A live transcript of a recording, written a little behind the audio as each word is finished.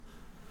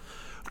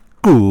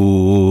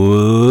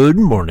Good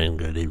morning,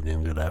 good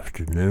evening, good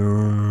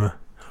afternoon.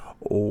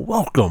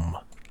 Welcome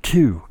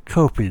to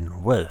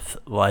Coping with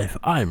Life.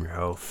 I'm your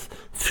host,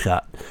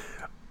 Scott.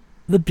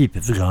 The beep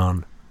is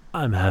gone.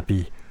 I'm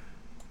happy.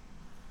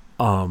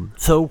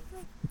 So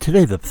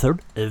today's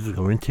episode is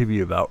going to be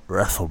about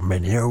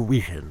WrestleMania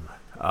weekend.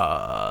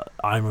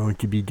 I'm going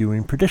to be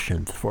doing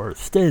predictions for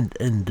Stand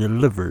and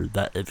Deliver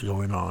that is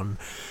going on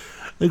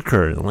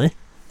currently.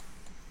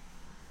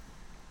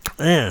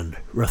 And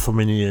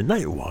WrestleMania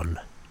Night 1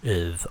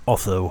 is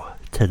also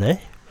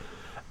today,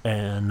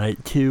 and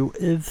Night 2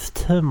 is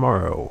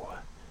tomorrow.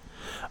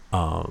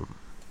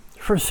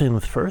 First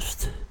things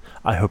first,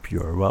 I hope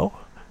you are well.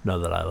 Know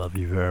that I love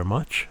you very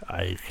much.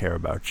 I care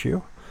about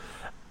you.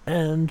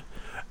 And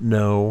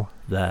know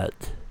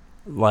that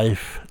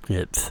life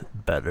gets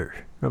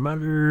better, no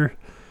matter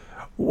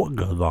what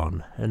goes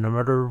on, and no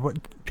matter what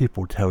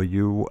people tell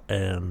you,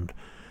 and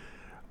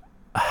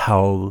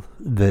how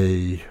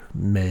they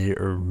may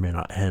or may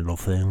not handle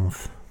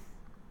things.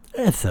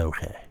 It's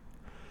okay.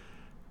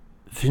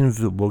 Things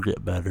will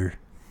get better.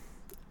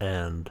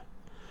 And,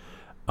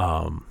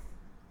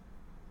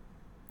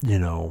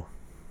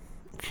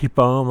 keep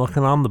on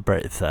looking on the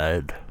bright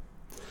side.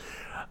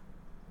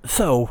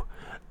 So,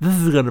 this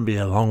is going to be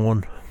a long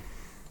one.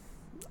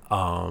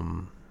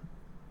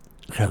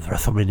 Because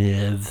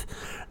WrestleMania is.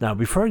 Now,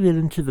 before I get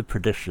into the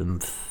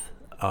predictions,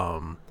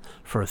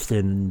 for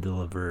Stand and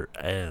Deliver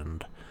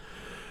and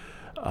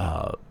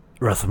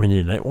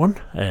WrestleMania Night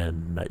 1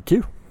 and Night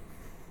 2.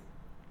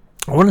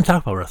 I want to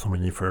talk about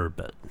WrestleMania for a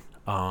bit.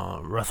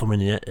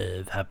 WrestleMania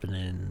is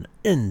happening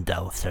in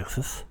Dallas,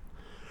 Texas.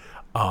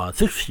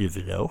 6 years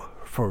ago,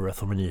 for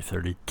WrestleMania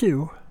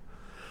 32,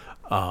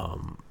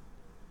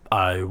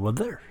 I was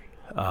there.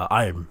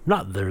 I am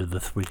not there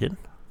this weekend.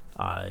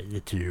 I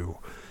get to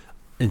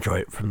enjoy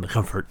it from the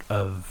comfort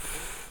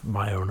of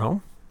my own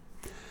home.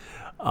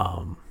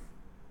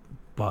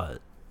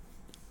 But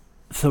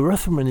so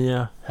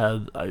WrestleMania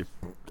has I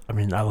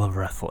love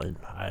wrestling.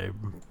 I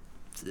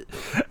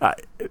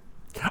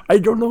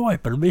don't know why,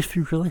 but it makes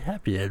me really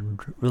happy and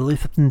really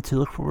something to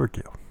look forward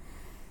to.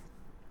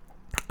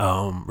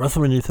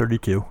 WrestleMania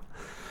 32,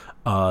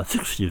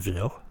 6 years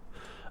ago,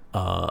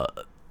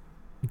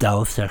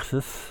 Dallas,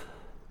 Texas.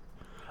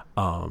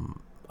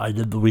 I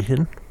did the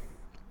weekend.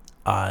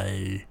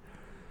 I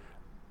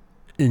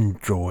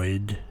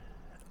enjoyed.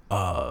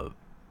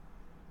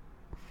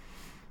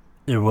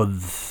 It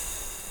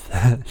was,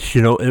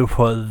 it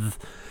was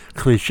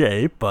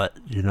cliche, but,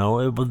 it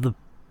was the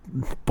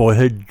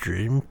boyhood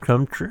dream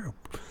come true.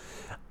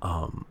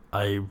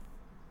 I've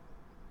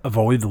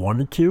always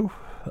wanted to.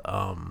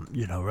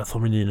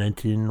 WrestleMania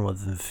 19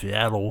 was in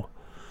Seattle.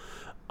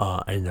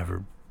 I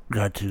never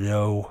got to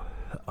go.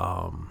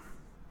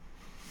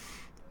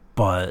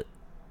 But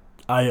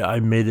I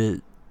made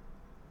it,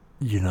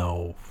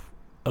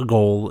 a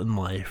goal in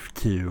life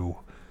to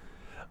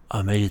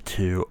make it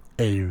to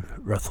a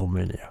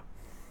WrestleMania.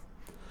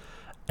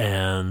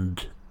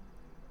 And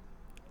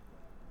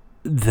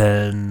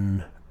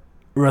then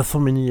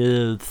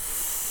WrestleMania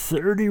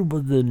 30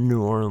 was in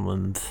New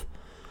Orleans,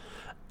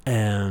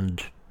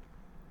 and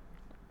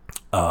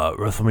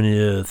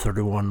WrestleMania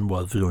 31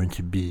 was going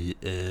to be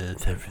in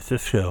San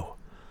Francisco.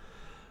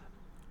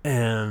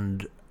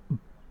 And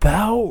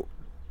about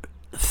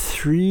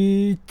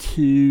 3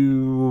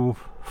 to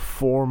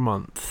 4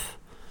 months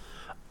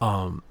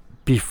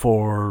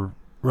before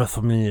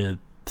WrestleMania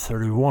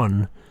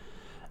 31,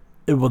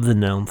 it was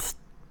announced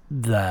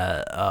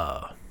that,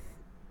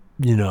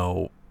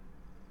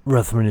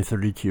 WrestleMania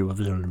 32 was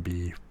going to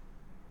be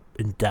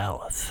in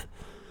Dallas,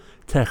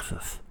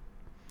 Texas.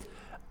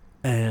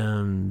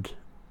 And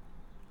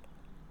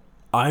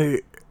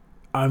I'm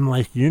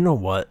like, you know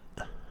what?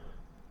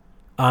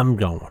 I'm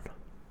going.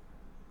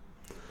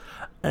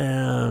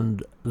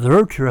 And the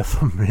road to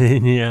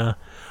WrestleMania,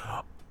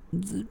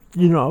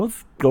 I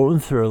was going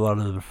through a lot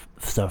of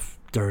stuff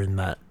during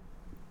that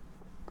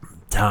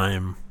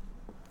time,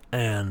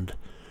 and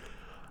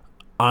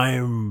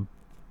I'm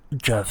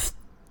just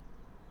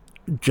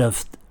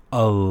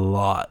a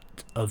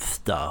lot of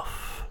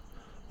stuff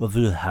was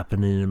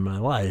happening in my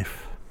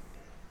life,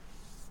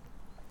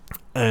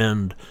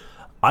 and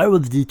I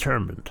was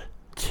determined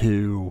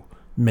to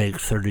make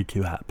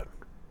 32 happen.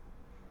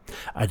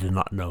 I did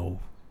not know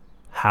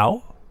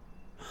how.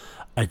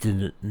 I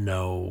didn't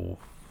know,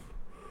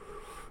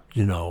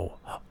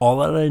 all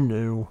that I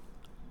knew,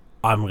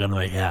 I'm gonna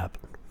make it happen.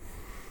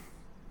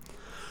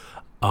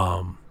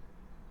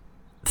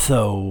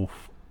 So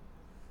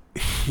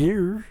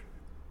here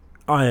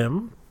I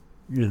am,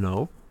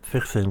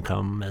 fixed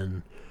income,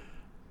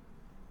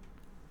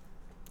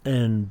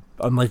 and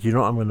I'm like,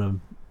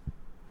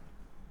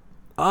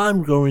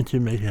 I'm going to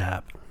make it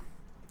happen.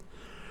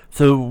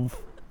 So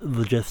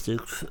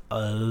logistics,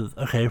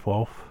 okay,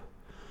 well,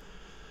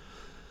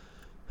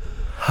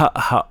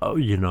 how,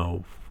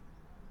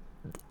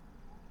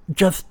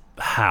 just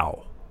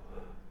how?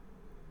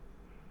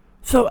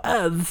 So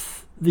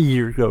as the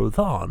year goes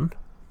on,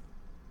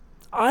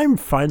 I'm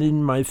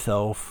finding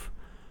myself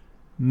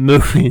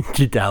moving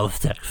to Dallas,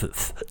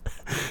 Texas.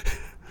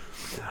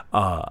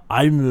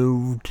 I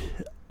moved,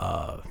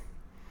 I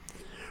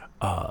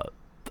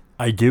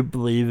do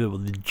believe it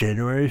was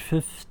January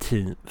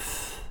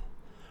 15th,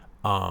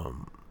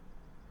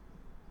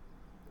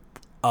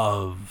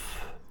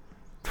 of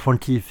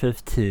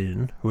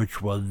 2015,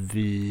 which was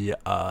the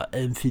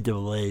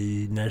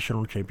NCAA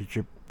National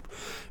Championship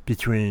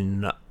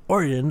between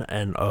Oregon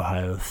and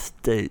Ohio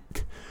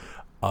State.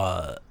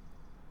 I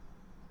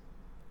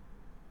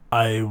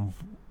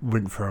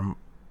went from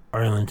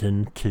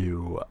Arlington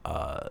to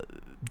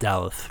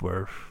Dallas,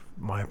 where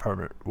my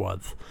apartment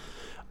was,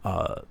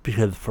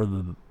 because for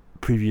the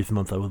previous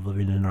month I was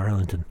living in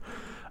Arlington.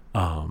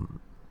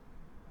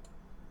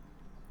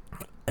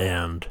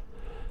 And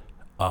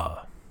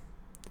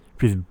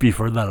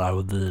before that I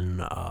was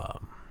in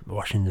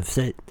Washington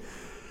State.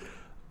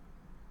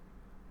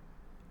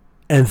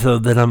 And so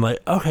then I'm like,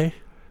 okay,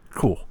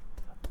 cool.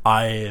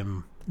 I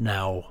am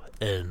now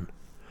in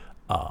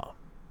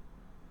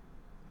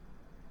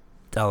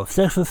Dallas,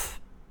 Texas.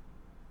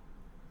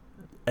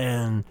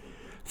 And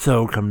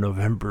so come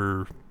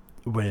November,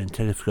 when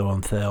tickets go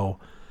on sale,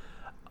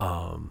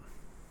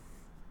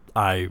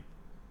 I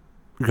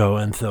go.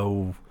 And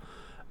so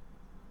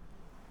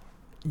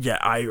yeah,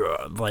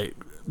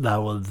 that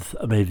was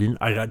amazing.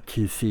 I got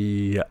to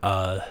see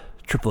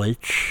Triple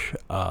H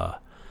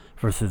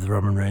versus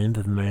Roman Reigns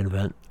in the main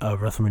event of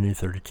WrestleMania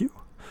 32,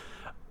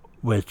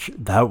 which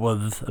that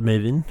was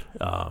amazing.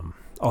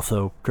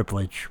 Also,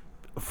 Triple H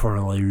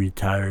formally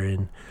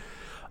retiring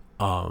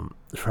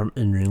from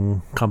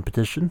in-ring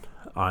competition.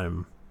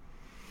 I'm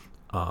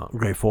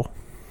grateful.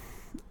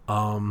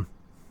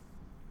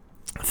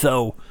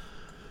 So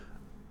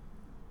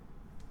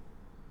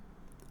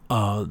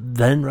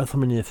then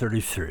WrestleMania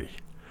 33,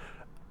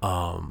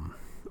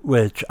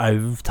 which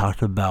I've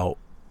talked about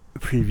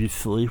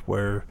previously,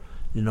 where,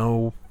 you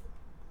know,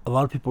 a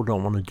lot of people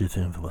don't want to do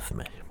things with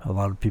me. A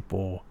lot of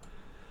people,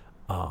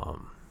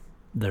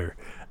 they're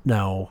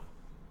now,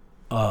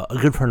 a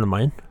good friend of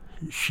mine,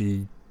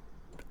 she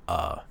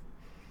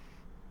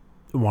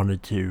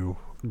wanted to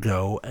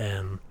go,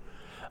 and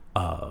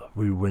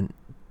we went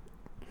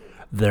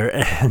there,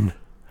 and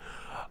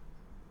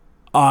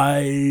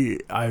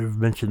I've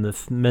mentioned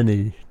this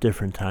many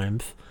different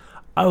times.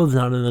 I was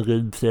not in a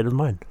good state of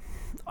mind.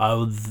 I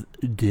was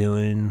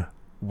dealing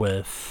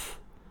with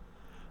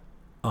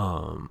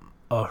a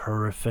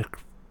horrific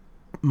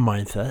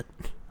mindset,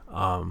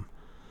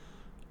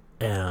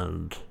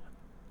 and,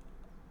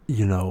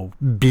 you know,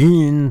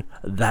 being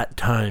that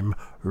time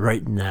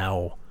right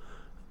now,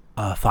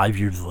 5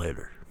 years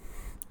later,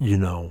 you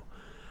know,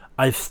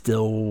 I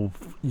still,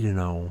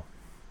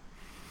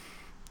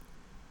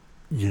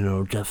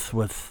 just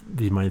with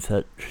the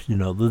mindset,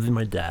 losing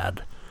my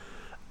dad,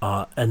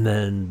 and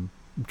then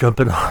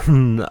jumping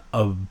on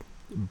a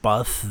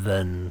bus,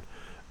 then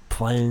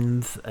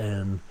planes,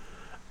 and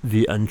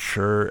the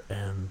unsure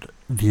and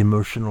the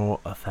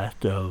emotional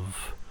effect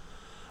of,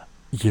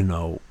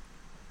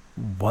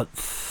 what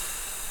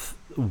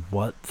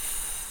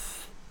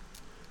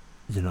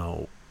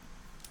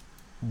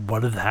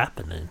is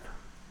happening.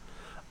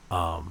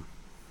 I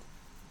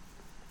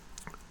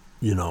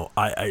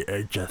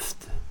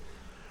just,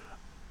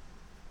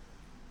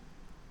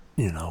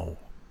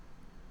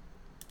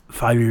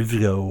 5 years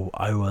ago,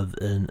 I was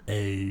in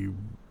a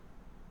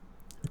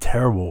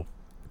terrible,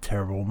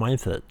 terrible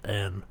mindset,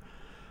 and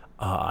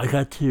I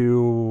got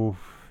to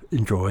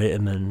enjoy it,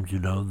 and then,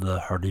 the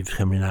Hardys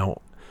coming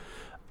out,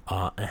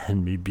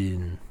 and me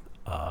being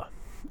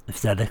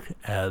ecstatic,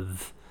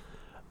 as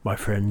my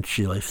friend,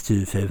 she likes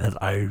to say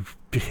that I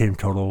became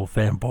total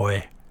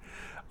fanboy,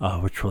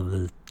 which was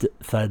a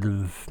side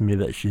of me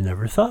that she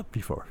never thought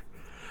before.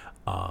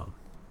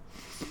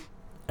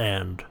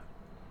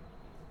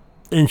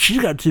 And she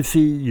got to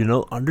see,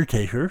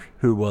 Undertaker,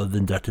 who was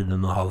inducted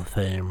in the Hall of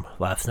Fame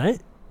last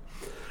night.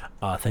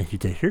 Thank you,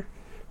 Taker.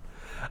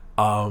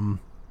 And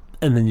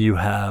then you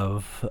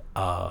have,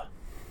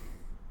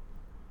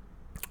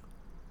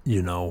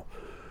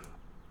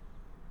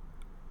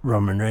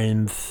 Roman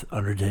Reigns,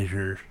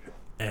 Undertaker,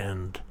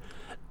 and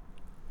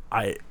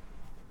I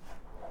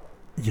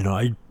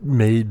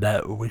made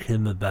that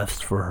weekend the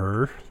best for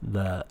her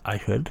that I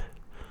could.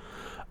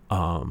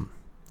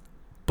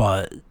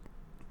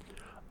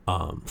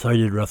 So I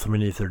did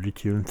WrestleMania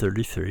 32 and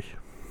 33.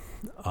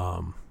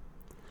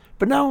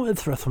 But now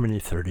it's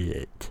WrestleMania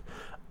 38.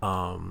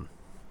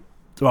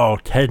 Well,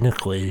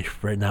 technically,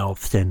 right now,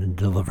 Stand and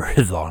Deliver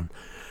is on.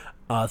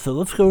 So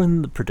let's go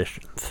in the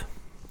predictions.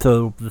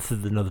 So this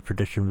is another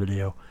prediction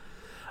video.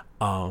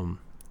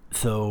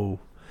 So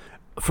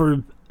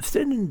for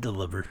Stand and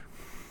Deliver,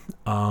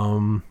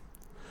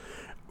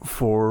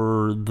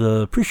 for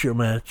the pre-show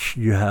match,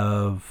 you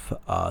have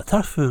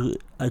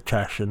Toxic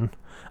Attraction,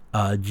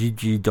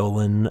 Gigi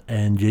Dolan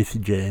and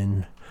JC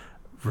Jane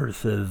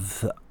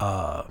versus,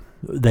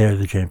 they are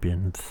the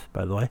champions,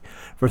 by the way,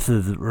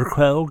 versus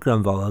Raquel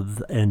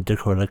Gonzalez and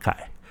Dakota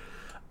Kai.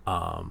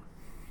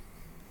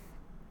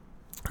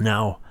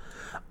 Now,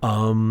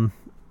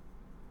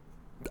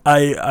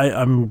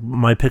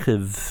 my pick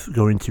is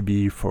going to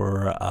be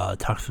for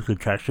Toxic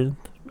Attraction.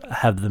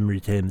 Have them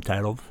retain the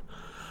titles.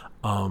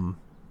 I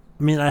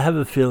mean, I have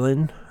a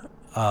feeling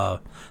that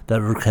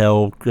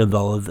Raquel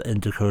Gonzalez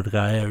and Dakota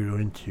Kai are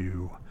going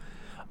to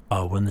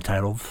win the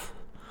titles,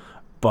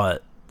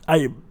 but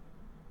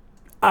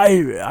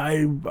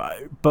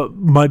but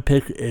my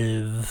pick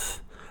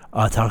is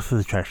Toxic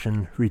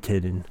Attraction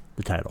retaining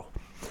the title.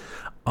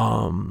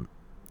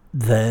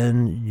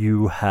 Then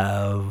you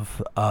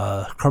have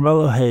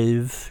Carmelo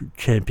Hayes,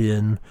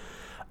 champion,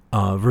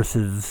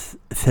 versus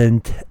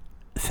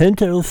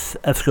Santos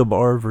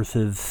Escobar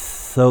versus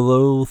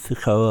Solo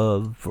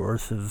Sikoa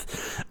versus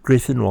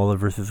Grayson Waller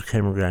versus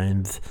Cameron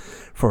Grimes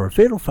for a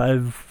Fatal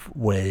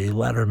 5-Way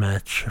ladder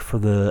match for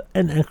the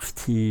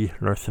NXT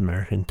North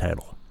American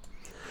title.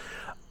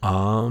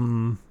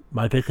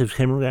 My pick is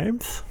Cameron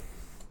Grimes.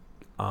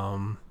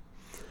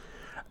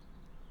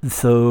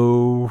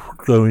 So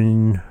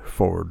going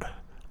forward,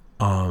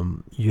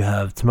 you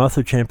have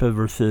Tommaso Ciampa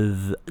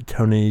versus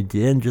Tony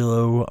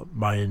D'Angelo.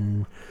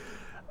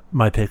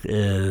 My pick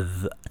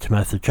is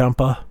Tommaso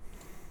Ciampa.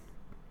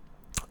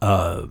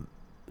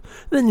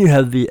 Then you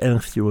have the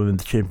NXT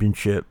Women's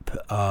Championship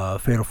Fatal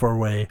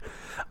 4-Way.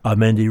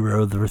 Mandy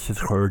Rose versus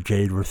Cora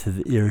Jade versus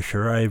Io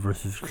Shirai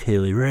versus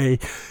Kaylee Ray.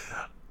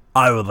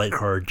 I would like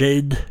Cora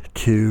Jade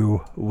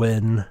to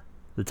win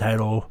the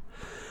title.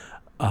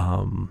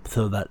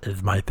 So that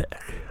is my pick.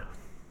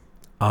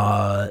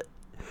 Now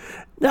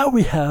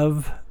we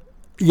have...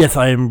 Yes,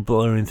 I am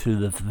blowing through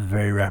this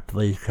very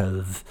rapidly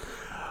because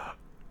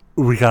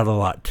we got a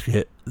lot to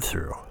get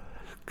through.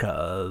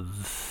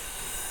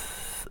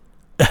 Because...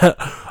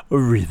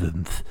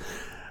 reasons.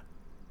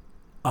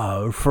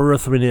 For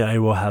WrestleMania, I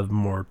will have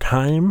more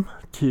time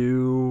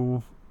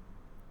to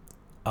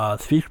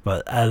speak,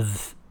 but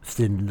as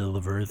Stand and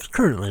Deliver is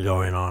currently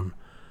going on,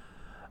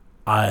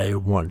 I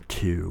want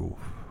to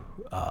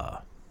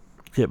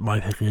get my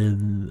pick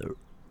in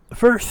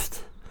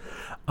first.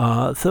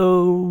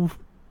 So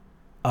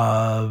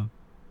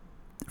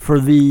for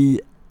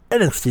the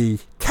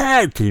NXT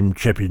Tag Team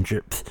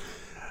Championships,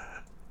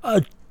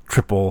 a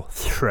triple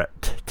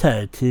threat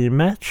tag team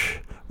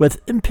match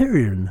with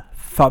Imperium,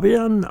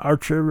 Fabian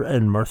Archer,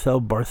 and Marcel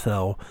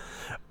Barcel,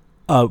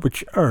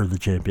 which are the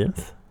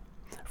champions,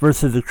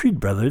 versus the Creed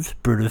brothers,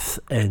 Brutus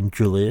and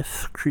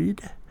Julius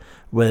Creed,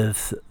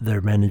 with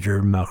their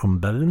manager Malcolm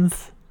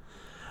Bevins,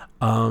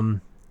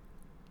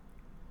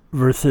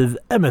 versus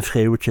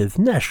MSK, which is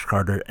Nash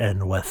Carter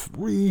and Wes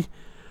Lee.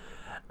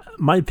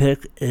 My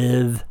pick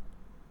is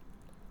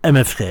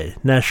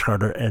MSK, Nash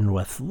Carter and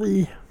Wes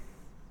Lee.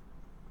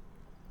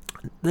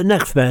 The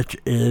next match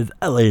is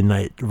LA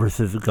Knight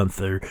versus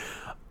Gunther,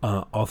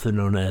 also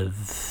known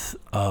as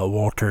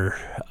Walter,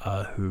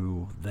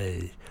 who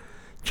they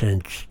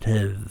changed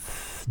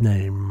his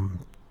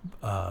name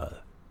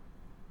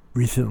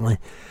recently.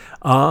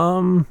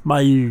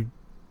 My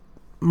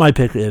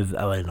pick is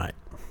LA Knight.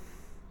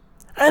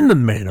 And the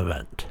main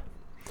event,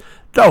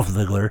 Dolph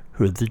Ziggler,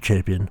 who is the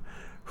champion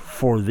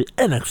for the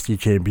NXT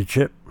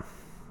Championship,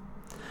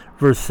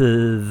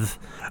 versus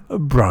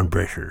Braun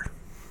Breaker.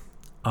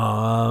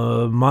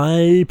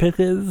 My pick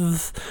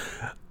is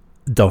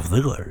Dolph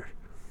Ziggler.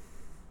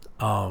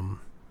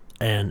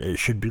 And it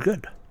should be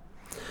good,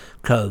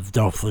 because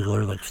Dolph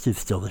Ziggler likes to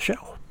steal the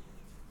show.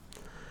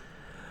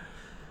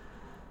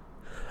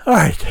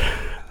 Alright,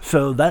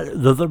 so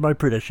those are my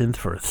predictions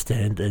for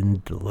Stand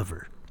and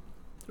Deliver,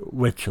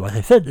 which, like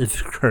I said,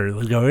 is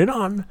currently going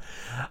on,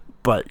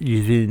 but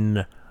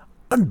using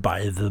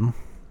unbiased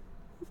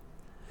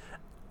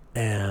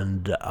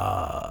and,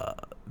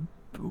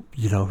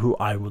 who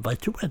I would like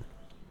to win.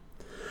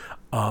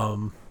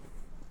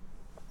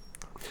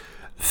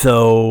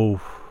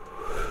 So,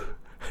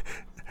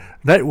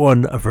 night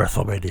one of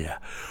WrestleMania.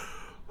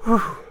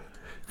 Whew.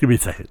 Give me a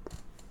second.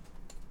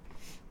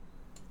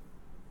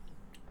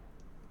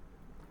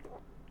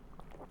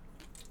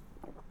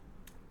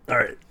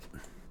 Alright.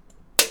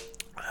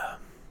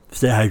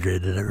 Stay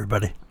hydrated,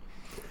 everybody.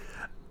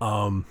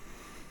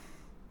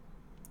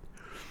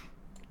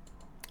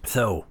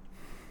 So,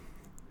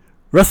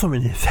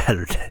 WrestleMania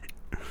Saturday.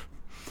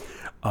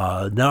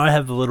 Now I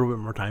have a little bit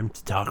more time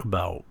to talk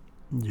about,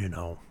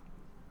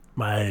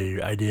 my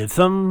ideas.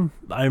 Some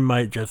I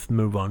might just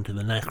move on to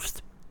the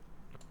next.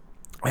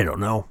 I don't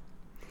know.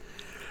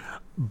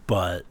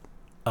 But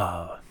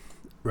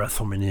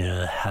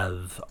WrestleMania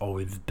has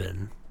always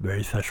been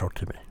very special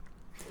to me.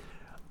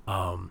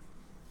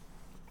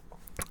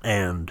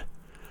 And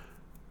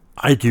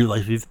I do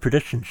like these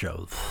prediction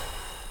shows.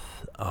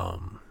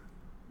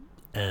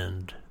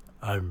 And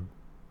I'm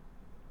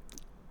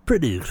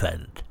pretty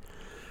excited.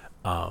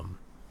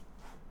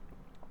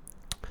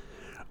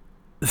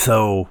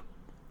 So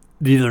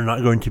these are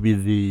not going to be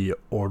the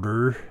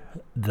order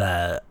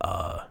that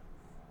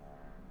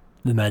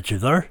the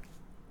matches are.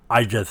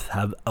 I just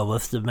have a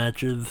list of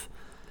matches,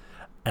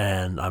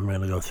 and I'm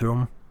going to go through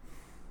them.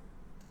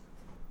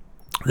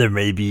 There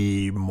may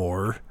be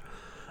more.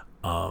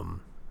 I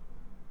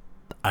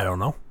don't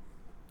know.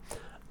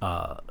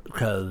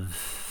 Because,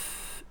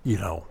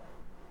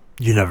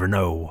 you never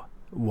know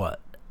what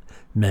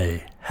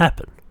may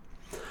happen.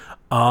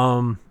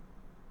 Um,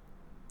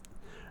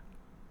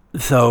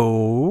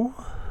 so,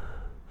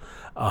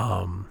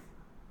 I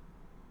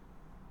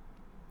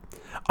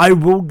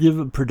will give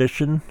a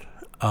prediction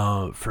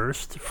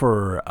first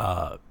for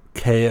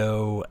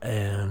KO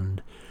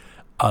and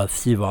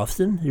Steve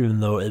Austin, even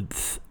though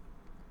it's,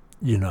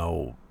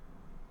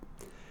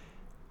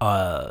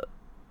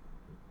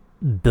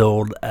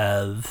 billed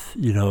as,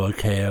 a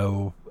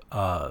KO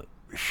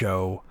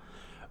show.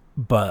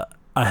 But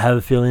I have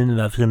a feeling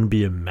that's going to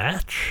be a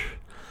match.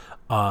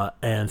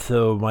 And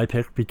so my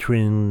pick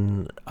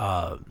between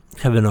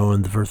Kevin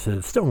Owens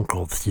versus Stone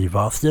Cold Steve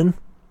Austin.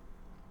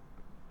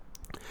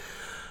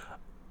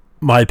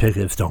 My pick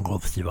is Stone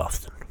Cold Steve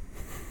Austin.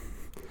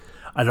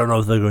 I don't know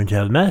if they're going to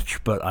have a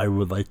match, but I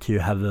would like to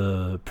have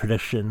a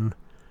prediction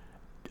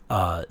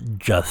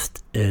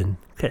just in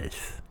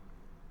case.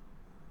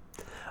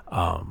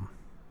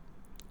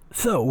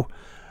 So,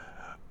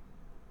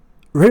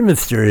 Rey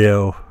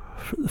Mysterio,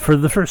 for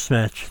the first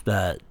match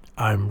that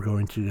I'm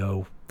going to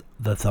go,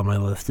 that's on my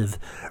list, is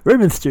Rey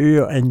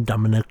Mysterio and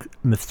Dominic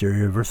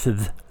Mysterio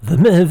versus The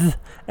Miz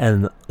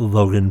and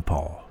Logan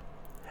Paul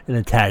in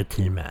a tag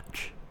team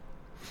match.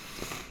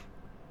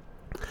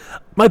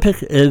 My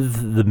pick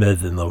is The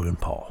Miz and Logan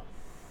Paul.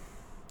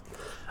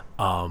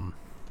 I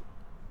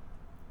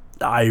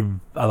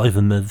like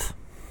The Miz.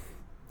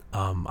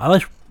 I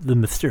like the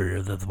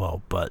Mysterios as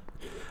well, but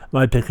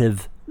my pick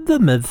is The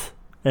Miz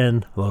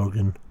and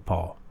Logan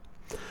Paul.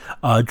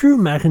 Drew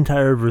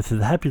McIntyre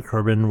versus Happy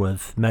Corbin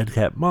with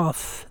Madcap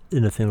Moss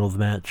in a singles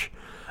match.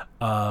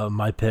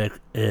 My pick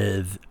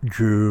is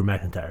Drew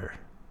McIntyre.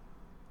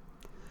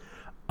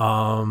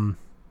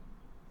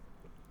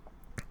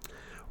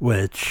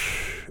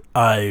 Which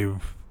I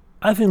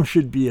think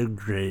should be a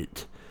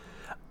great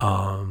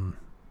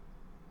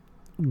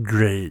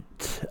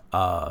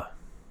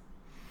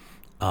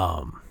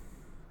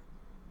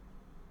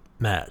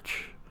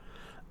match.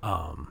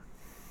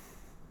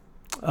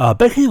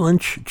 Becky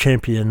Lynch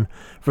champion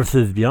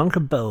versus Bianca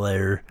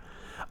Belair,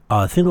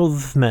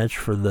 singles match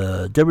for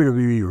the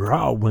WWE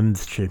Raw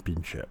Women's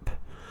Championship.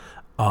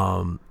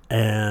 My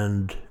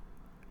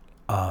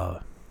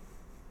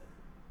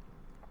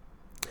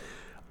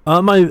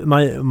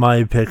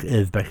pick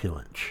is Becky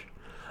Lynch.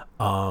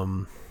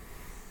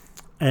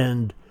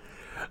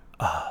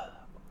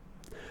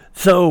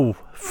 So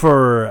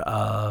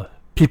for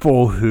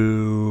people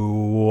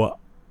who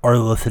are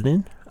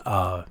listening,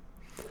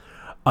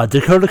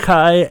 Dakota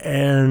Kai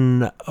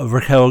and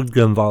Raquel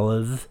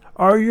Gonzalez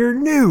are your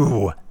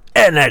new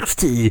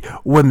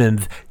NXT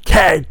Women's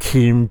Tag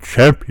Team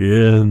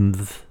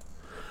Champions.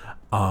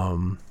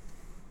 That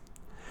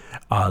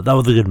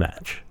was a good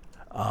match.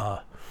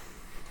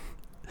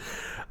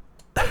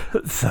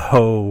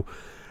 So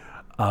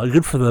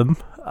good for them.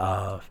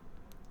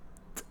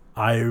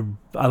 I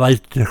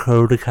like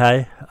Dakota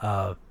Kai.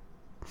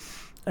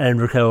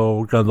 And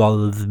Raquel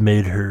Gonzalez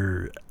made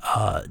her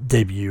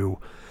debut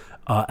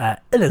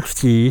at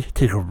NXT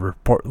TakeOver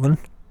Portland,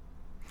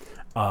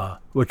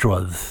 which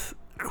was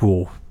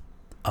cool.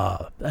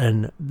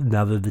 And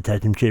now they're the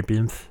tag team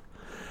champions,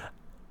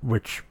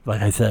 which,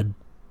 like I said,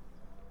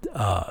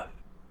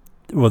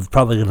 was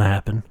probably going to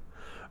happen.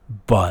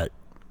 But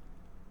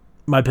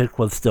my pick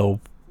was still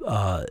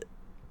the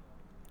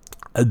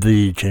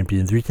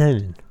champions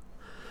retaining.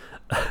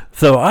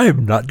 So I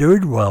am not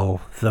doing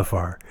well so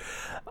far.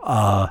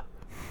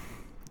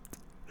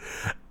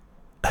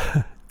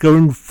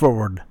 Going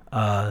forward,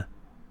 so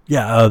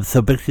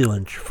Becky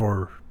Lynch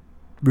for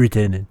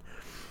retaining.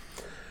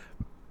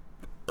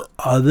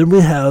 Then we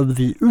have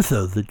the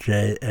Usos, the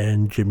Jay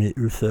and Jimmy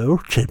Uso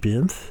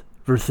champions,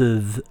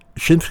 versus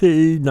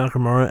Shinsuke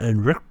Nakamura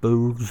and Rick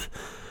Boogs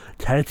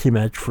tag team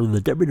match for the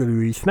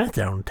WWE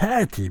SmackDown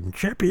Tag Team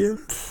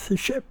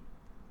Championship.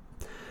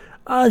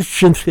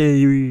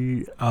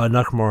 Shinsuke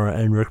Nakamura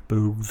and Rick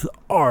Boogs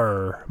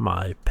are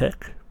my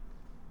pick.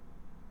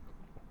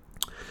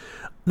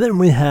 Then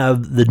we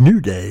have the New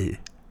Day,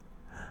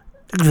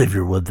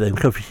 Xavier Woods and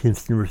Kofi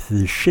Kingston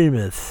versus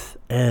Sheamus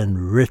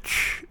and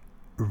Ridge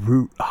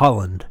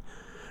Holland,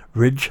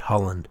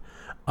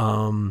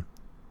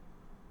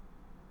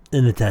 in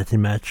a tag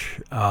team match.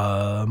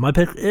 My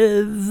pick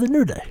is the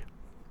New Day.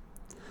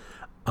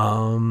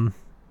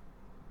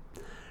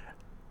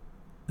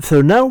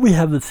 So now we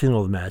have the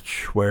singles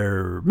match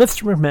where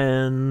Mr.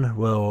 McMahon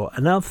will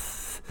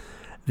announce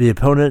the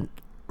opponent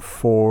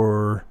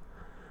for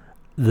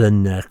the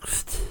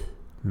next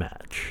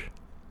match.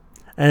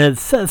 And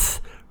it's Seth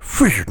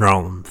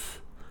Rollins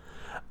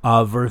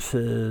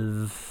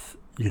versus,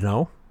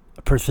 a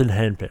person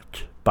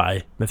handpicked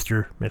by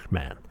Mr.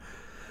 McMahon.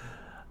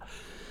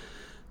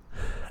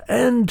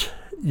 And,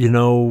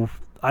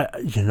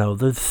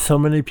 there's so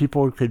many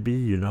people it could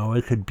be,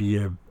 it could be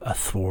a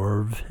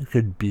Swerve, it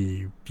could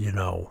be,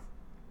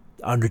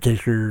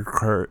 Undertaker,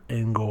 Kurt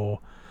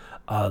Angle,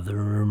 the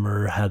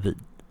rumor had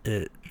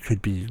it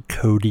could be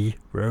Cody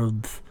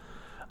Rhodes,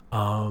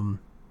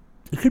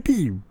 it could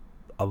be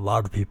a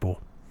lot of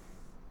people,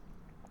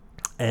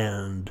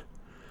 and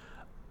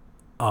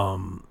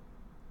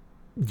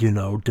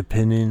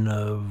Depending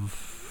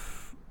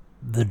of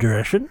the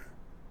direction,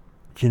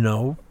 you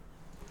know,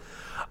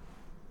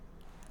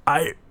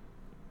 I,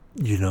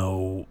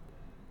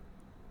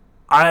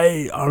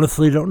 I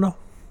honestly don't know,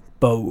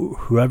 but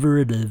whoever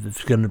it is,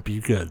 it's going to be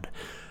good.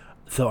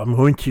 So I'm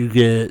going to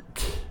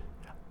get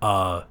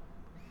my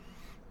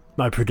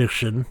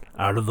prediction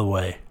out of the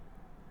way.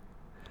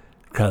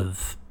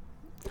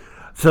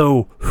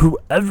 So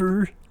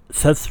whoever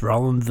Seth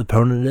Rollins'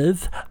 opponent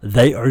is,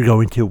 they are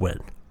going to win.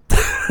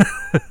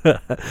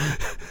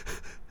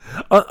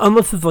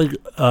 Unless it's like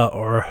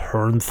or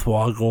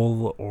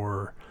Hornswoggle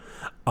or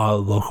a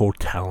local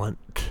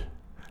talent,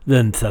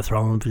 then Seth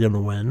Rollins is going to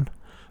win.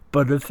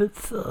 But if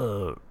it's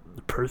a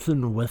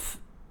person with,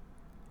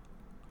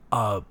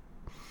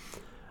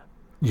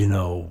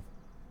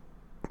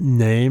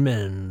 name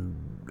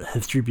and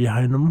history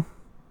behind them,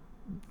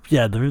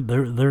 yeah, they're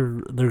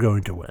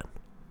going to win.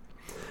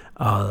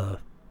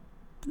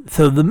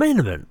 So the main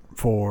event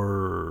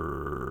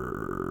for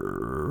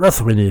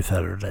WrestleMania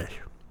Saturday,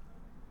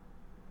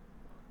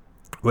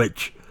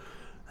 which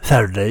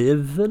Saturday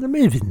is an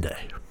amazing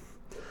day.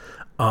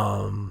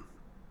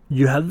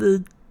 You have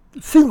the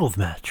singles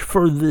match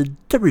for the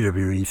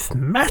WWE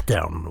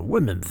SmackDown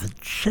Women's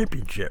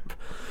Championship.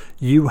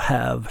 You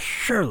have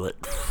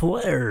Charlotte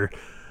Flair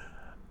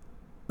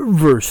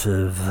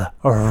versus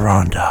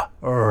Ronda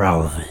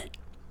Rousey.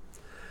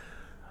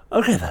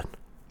 Okay then.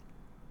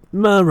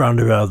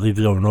 Ronda Rousey's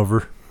going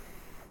over.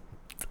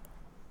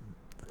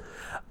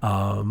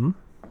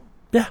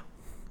 Yeah,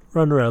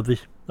 Ronda Rousey.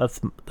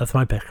 That's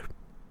my pick.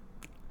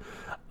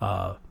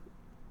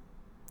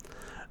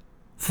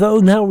 So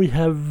now we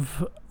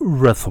have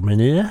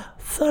WrestleMania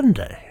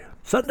Sunday.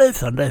 Sunday.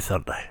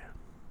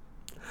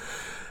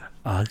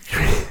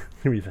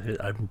 Give me a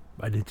second.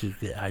 I need to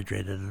get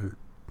hydrated.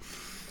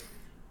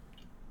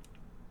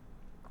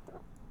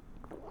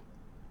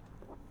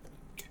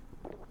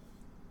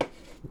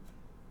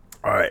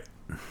 Alright.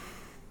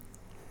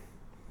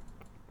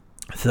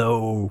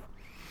 So,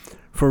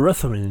 for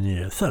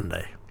WrestleMania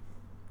Sunday,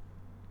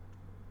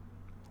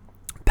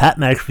 Pat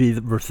McAfee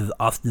versus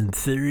Austin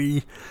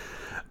Theory.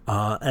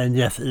 And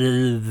yes, it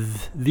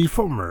is the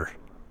former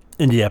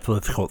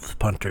Indianapolis Colts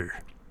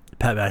punter,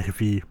 Pat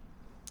McAfee,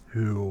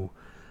 who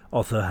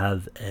also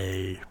has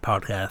a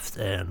podcast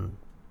and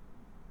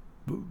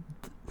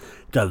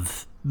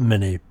does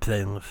many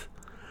things,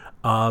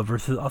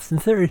 versus Austin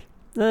Theory.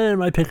 And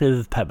my pick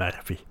is Pat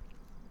McAfee.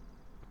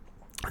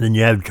 Then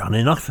you have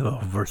Johnny Knoxville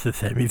versus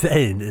Sami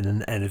Zayn in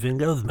an anything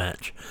goes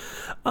match.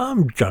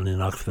 Johnny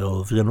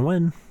Knoxville is going to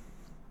win.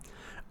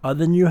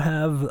 Then you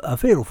have a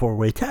Fatal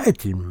 4-Way Tag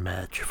Team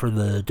match for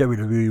the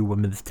WWE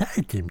Women's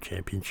Tag Team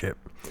Championship.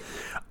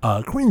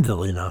 Queen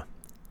Zelina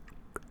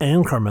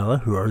and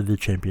Carmella, who are the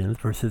champions,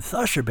 versus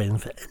Sasha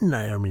Banks and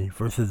Naomi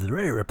versus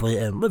Rhea Ripley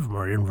and Liv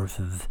Morgan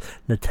versus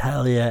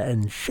Natalya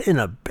and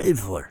Shayna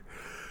Baszler.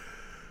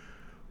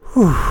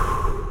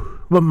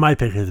 But my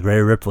pick is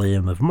Rhea Ripley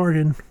and Liv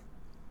Morgan,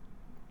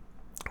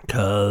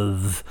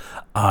 because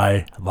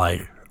I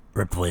like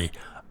Ripley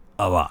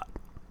a lot.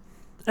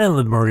 And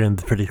Liv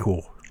Morgan's pretty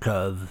cool,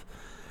 because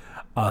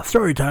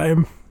story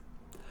time,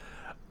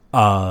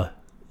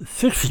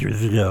 6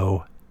 years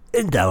ago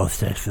in Dallas,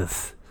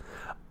 Texas,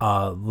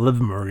 Liv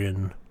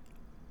Morgan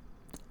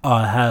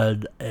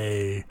had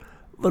a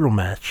little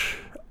match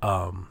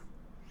at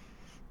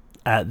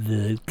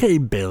the Kay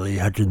Bailey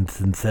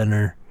Hutchinson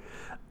Center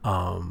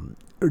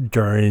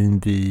during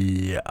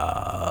the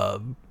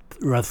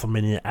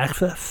WrestleMania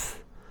Access,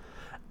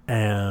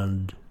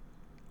 and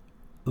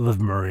Liv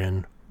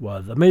Morgan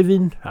was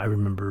amazing. I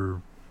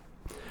remember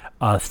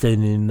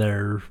standing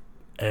there,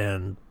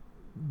 and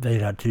they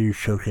got to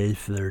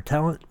showcase their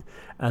talent,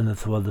 and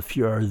this was a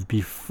few hours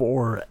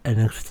before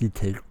NXT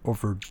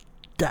TakeOver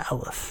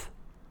Dallas.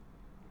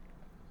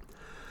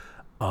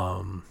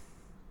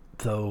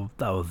 So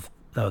that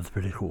was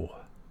pretty cool.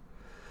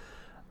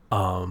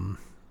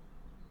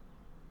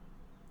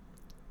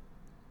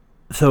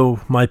 So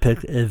my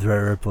pick is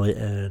Rhea Ripley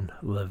and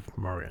Liv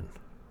Morgan.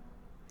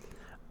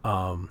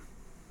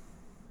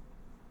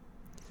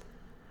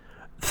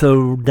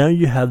 So now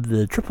you have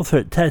the Triple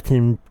Threat Tag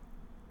Team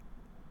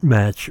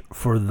match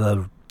for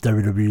the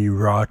WWE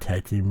Raw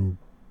Tag Team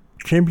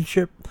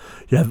Championship.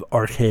 You have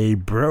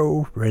RK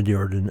Bro, Randy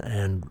Orton,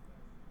 and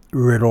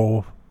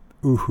Riddle,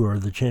 who are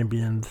the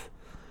champions,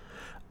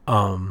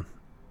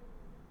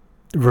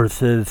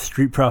 versus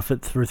Street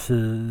Profits,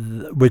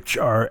 which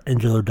are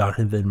Angelo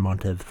Dawkins and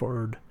Montez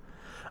Ford,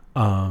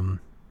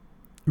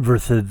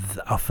 versus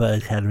Alpha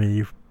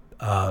Academy,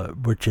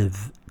 which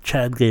is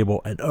Chad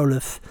Gable and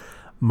Otis.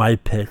 My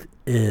pick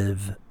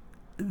is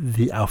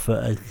the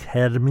Alpha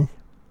Academy.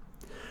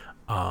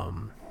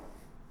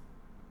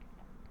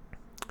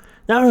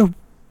 Now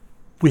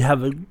we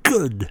have a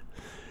good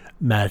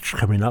match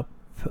coming up.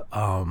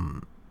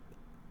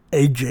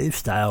 AJ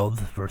Styles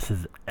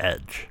versus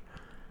Edge,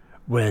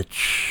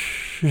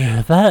 which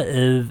that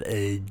is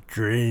a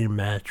dream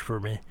match for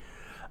me.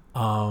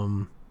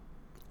 And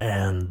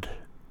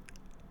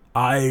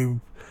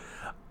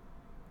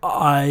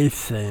I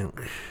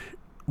think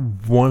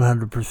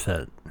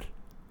 100%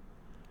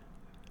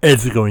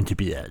 it's going to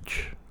be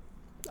Edge.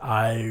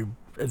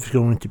 It's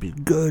going to be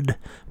good,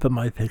 but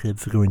my pick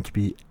is going to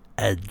be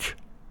Edge.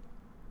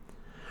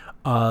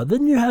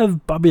 Then you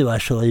have Bobby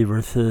Lashley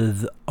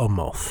versus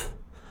Omos.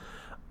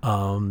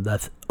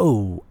 That's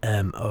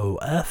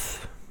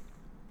OMOS.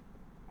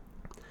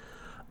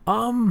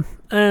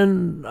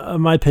 And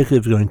my pick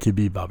is going to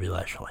be Bobby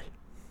Lashley.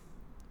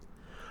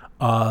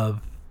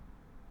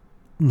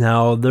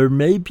 Now, there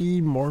may be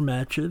more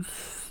matches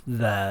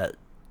that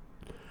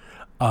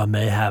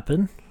may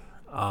happen.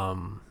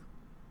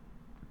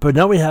 But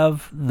now we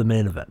have the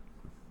main event.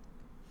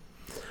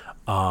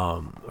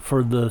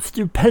 For the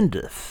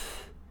stupendous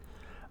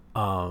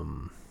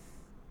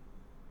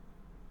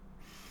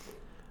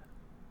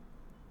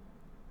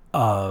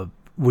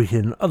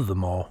weekend of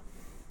them all,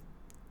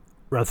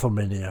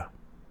 WrestleMania.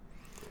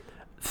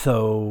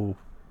 So,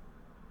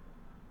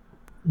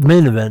 the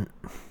main event,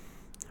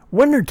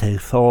 winner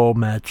takes all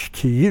match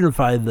to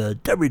unify the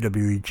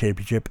WWE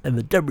Championship and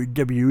the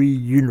WWE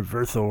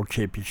Universal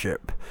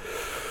Championship.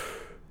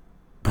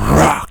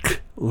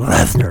 Brock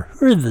Lesnar,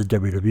 who is the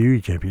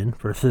WWE Champion,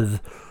 versus,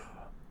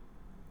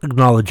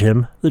 acknowledge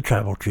him, the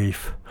Tribal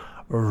Chief,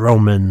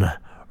 Roman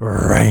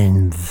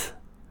Reigns,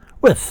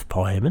 with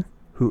Paul Heyman,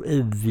 who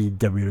is the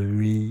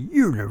WWE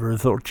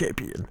Universal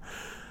Champion.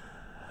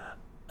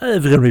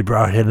 It's going to be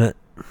Brock, isn't it?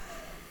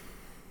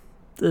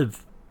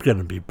 It's going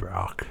to be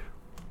Brock.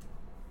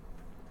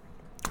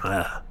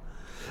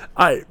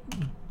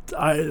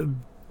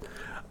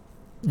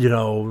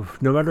 No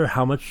matter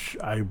how much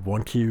I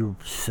want to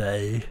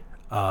say,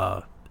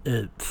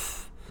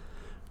 it's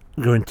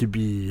going to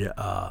be,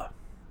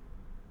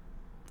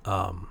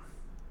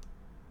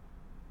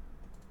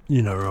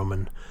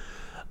 Roman.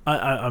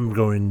 I'm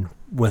going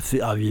with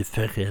the obvious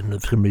pick, and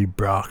it's going to be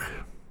Brock.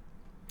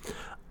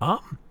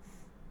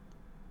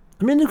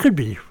 It could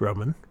be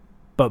Roman,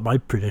 but my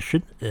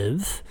prediction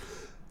is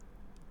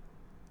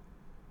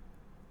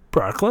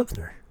Brock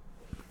Lesnar.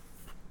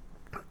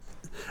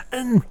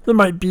 And there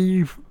might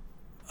be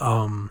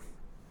other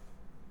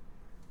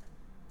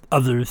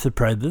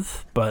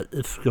surprises, but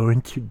it's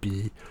going to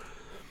be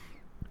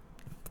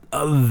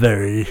a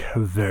very,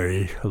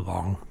 very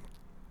long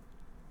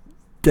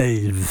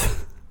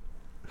days.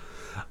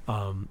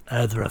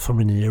 As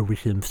WrestleMania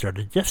weekend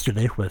started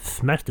yesterday with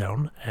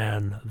SmackDown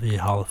and the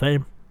Hall of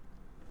Fame,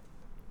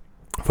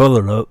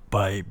 followed up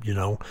by,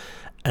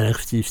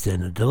 NXT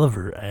Stand and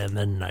Deliver, and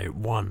then Night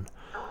 1.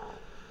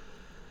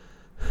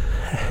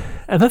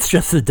 And that's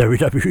just the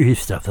WWE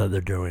stuff that they're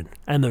doing.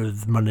 And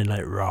there's Monday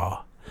Night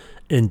Raw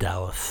in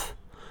Dallas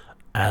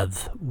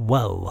as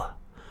well.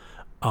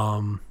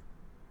 So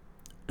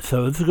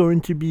it's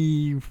going to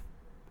be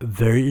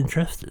very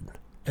interesting.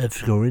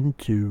 It's going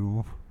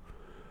to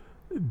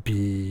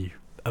be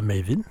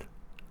amazing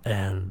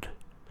and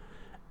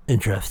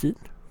interesting.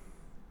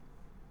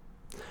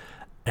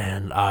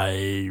 And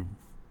I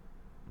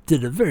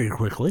did it very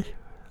quickly.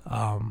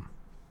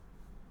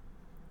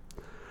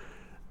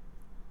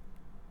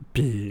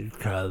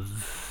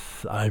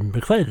 Because I'm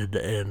excited,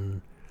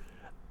 and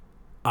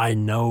I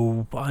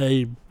know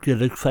I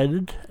get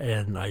excited,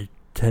 and I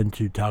tend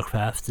to talk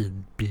fast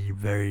and be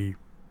very,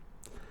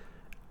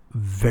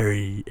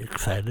 very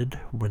excited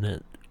when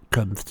it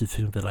comes to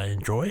things that I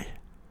enjoy.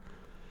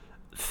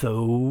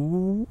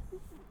 So,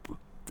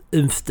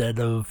 instead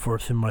of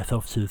forcing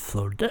myself to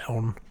slow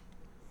down,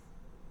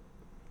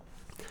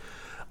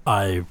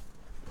 I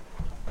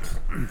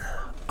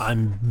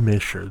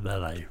make sure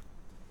that I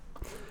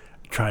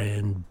try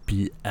and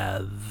be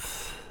as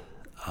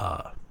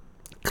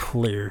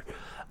clear.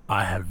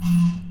 I have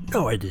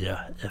no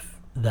idea if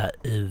that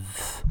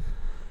is.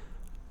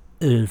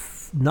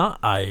 If not,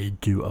 I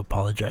do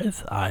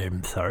apologize.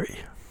 I'm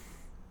sorry.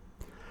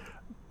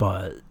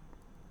 But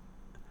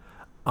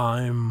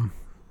I'm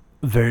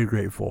very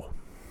grateful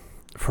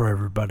for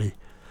everybody,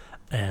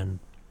 and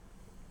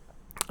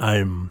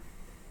I'm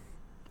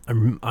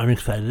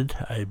excited.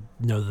 I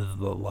know there's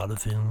a lot of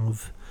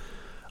things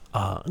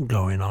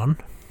going on.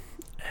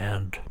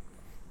 And,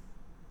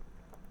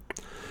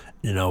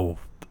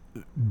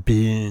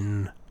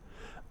 being,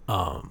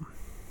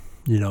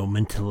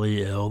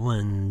 mentally ill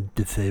and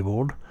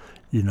disabled,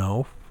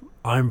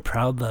 I'm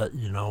proud that,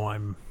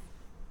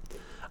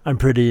 I'm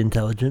pretty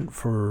intelligent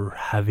for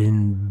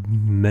having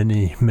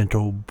many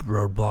mental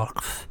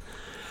roadblocks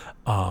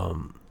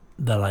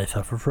that I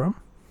suffer from.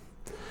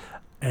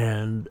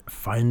 And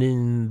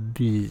finding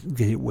the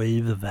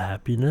gateways of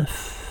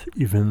happiness,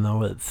 even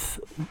though it's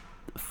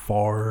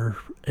far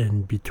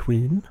in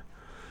between,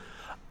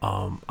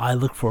 I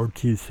look forward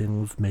to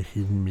things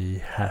making me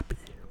happy.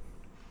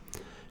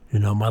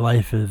 My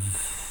life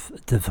is a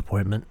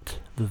disappointment.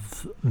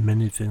 There's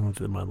many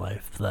things in my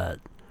life that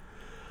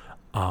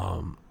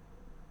are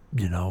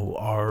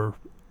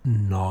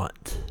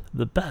not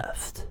the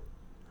best,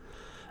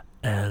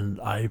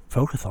 and I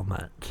focus on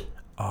that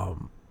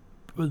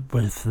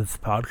with this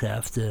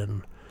podcast,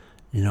 and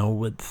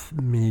with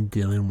me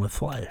dealing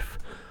with life.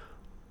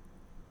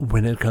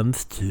 When it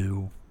comes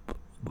to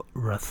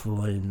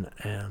wrestling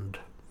and,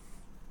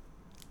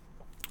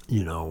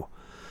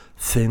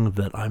 things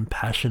that I'm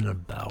passionate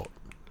about.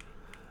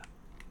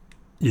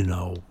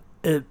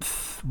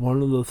 It's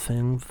one of those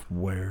things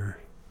where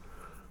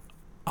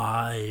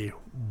I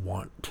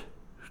want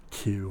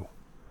to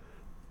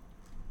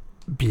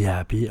be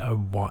happy. I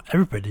want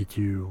everybody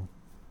to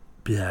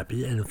be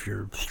happy. And if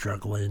you're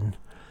struggling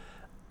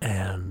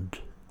and,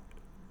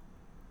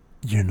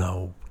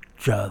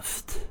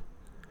 just,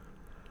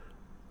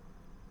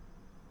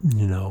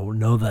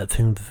 know that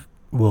things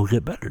will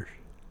get better.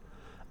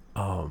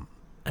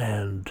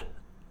 And,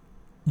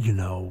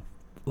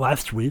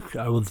 last week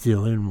I was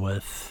dealing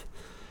with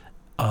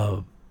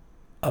a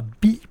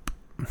beep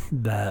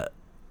that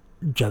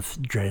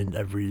just drained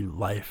every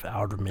life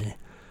out of me.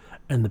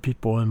 And the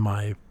people in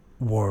my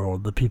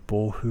world, the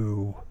people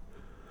who,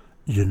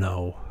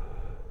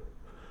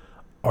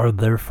 are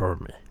there for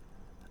me,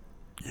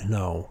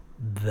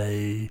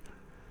 they,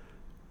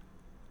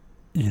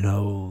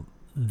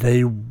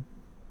 they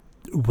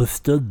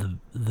withstood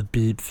the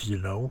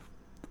beeps,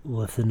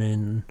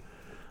 listening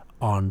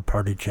on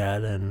party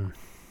chat and,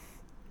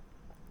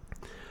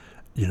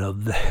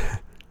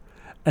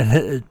 and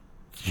it,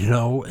 in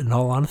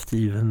all honesty,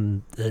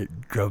 even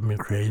it drove me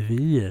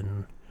crazy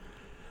and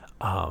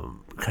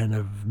kind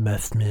of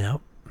messed me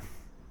up.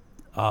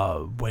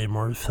 Way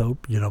more so,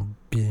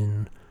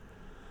 being,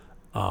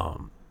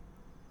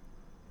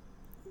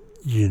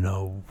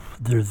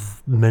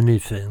 there's many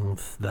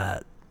things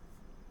that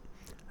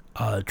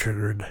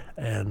triggered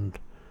and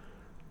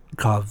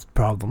caused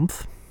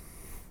problems.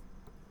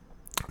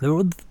 There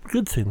were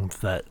good things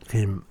that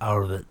came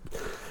out of it,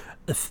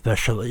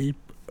 especially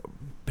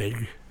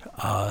big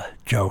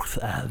jokes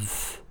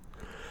as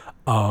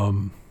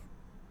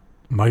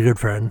my good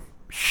friend,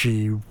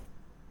 she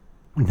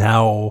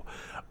now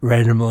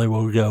randomly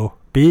will go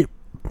beep,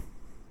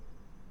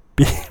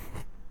 beep.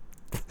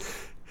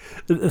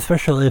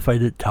 Especially if I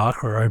didn't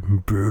talk or I'm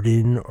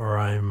brooding or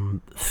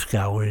I'm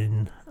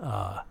scowling,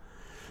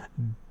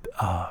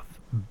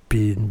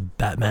 being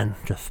Batman,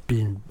 just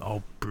being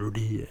all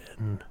broody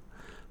and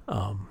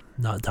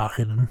not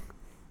talking.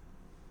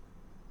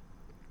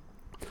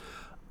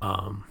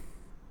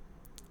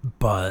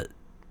 But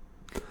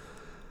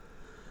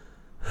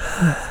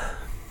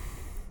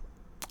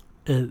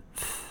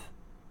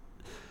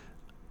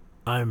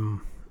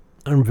I'm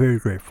very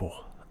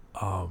grateful.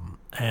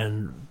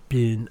 And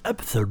being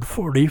episode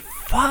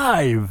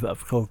 45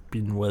 of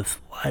Coping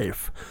with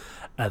Life,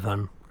 as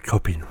I'm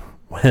coping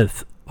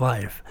with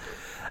life,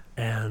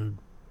 and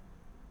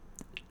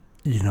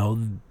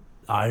I'm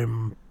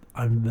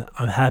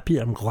happy.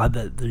 I'm glad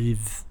that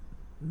these,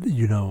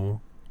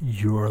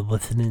 you are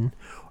listening.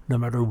 No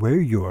matter where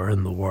you are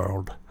in the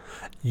world,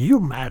 you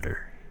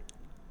matter.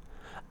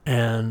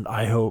 And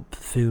I hope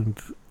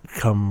things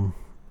come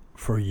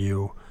for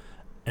you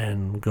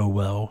and go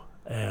well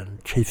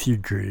and chase your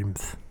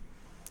dreams,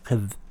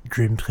 because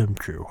dreams come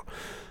true.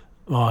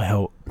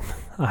 Well,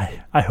 I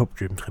hope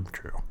dreams come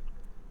true.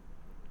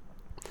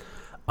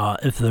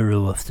 If they're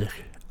realistic.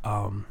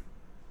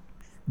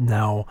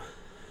 Now,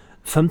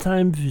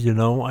 sometimes,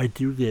 I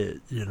do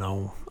get,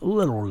 a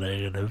little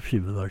negative,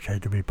 even though I try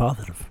to be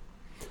positive.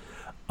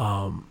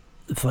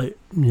 It's like,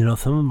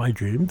 some of my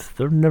dreams,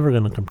 they're never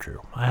going to come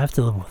true. I have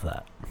to live with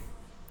that.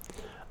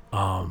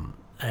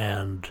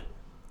 And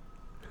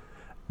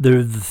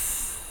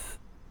there's,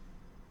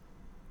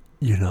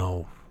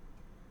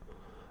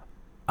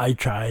 I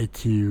try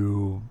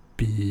to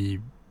be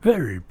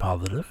very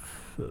positive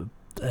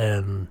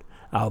and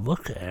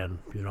outlook and,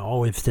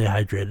 always stay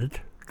hydrated,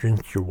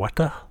 drink your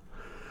water.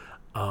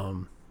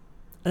 And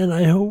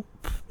I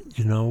hope,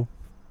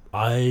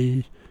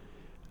 I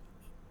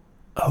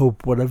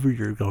hope whatever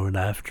you're going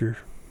after,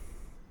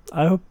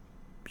 I hope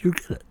you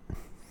get it.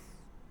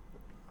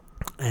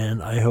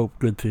 And I hope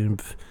good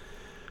things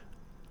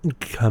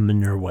come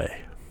in your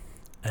way.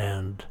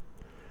 And,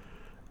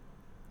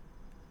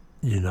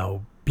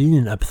 being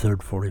in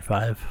episode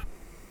 45,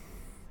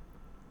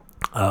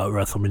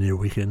 WrestleMania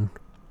weekend,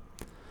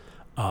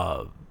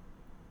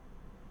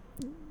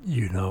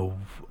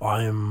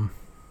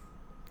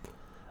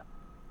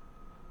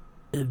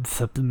 it's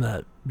something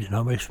that,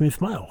 makes me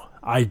smile.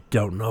 I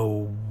don't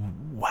know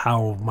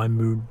how my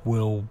mood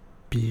will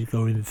be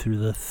going through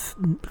this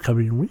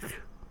coming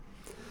week,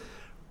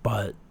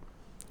 but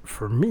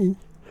for me,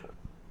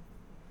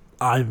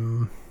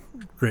 I'm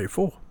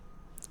grateful,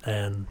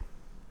 and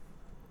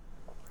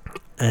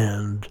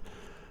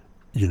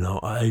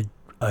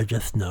I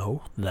just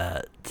know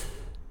that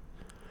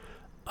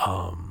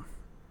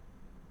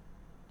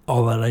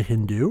all that I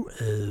can do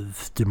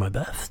is do my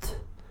best,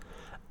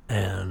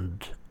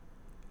 and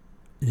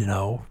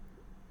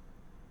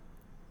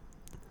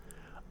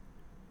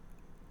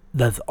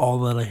that's all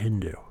that I can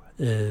do,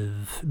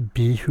 is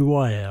be who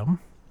I am,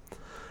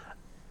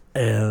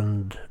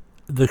 and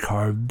the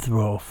cards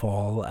will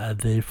fall as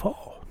they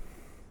fall.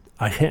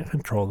 I can't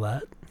control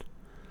that,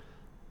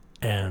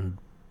 and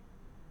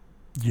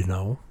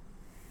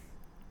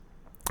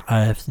I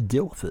have to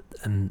deal with it,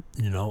 and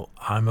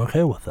I'm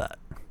okay with that.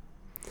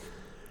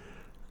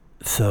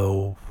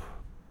 So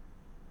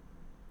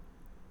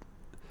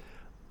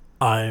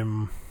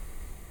I'm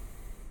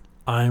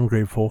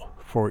grateful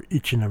for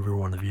each and every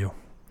one of you.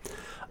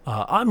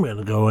 I'm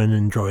gonna go and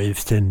enjoy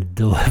Stand and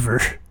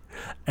Deliver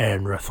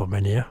and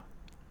WrestleMania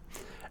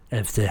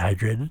and stay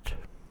hydrated.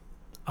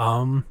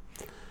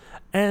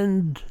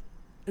 And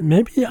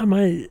maybe I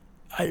might.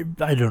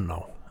 I don't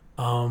know.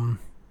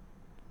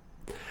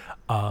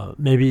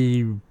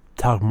 Maybe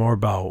talk more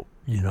about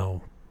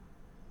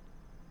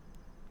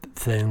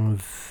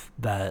things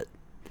that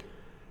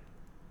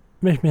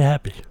make me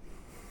happy.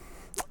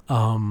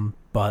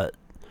 But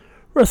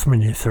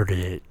WrestleMania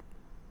 38.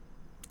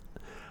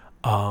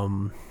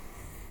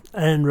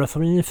 And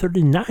WrestleMania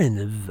 39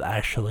 is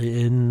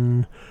actually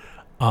in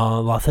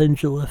Los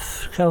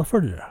Angeles,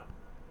 California.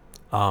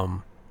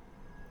 I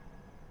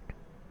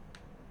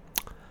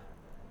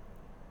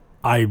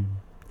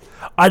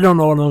don't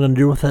know what I'm going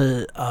to do with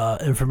the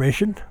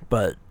information,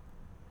 but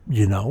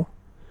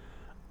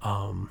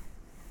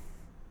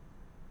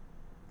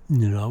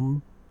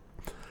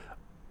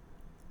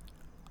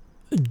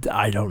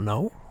I don't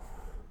know,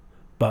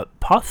 but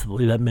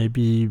possibly that may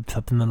be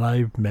something that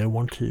I may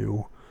want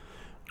to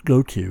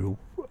go to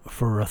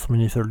for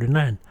WrestleMania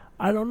 39.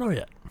 I don't know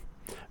yet.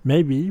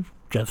 Maybe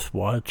just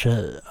watch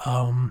it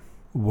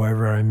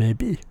wherever I may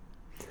be.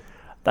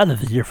 That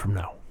is a year from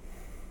now.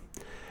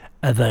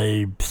 As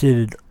I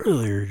stated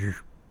earlier,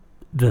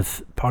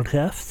 this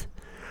podcast,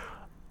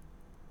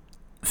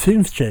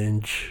 things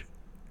change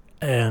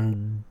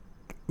and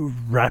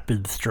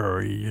rapid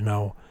story,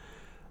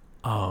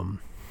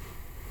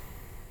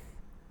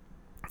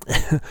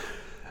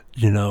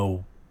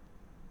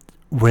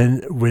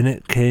 when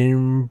it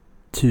came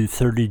to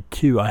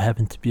 32, I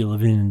happened to be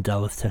living in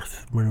Dallas,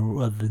 Texas when it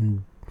was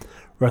in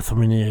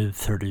WrestleMania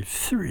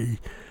 33.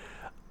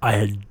 I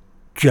had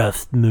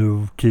just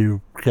moved to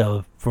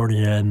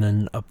California and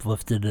then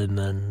uplifted and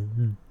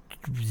then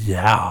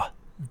yeah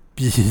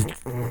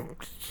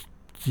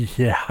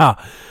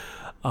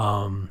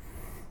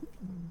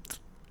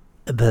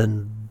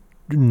then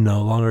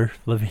no longer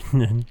living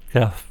in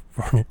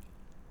California,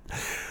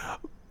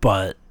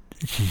 but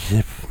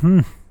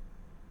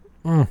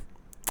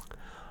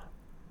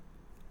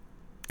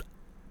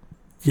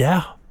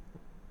yeah.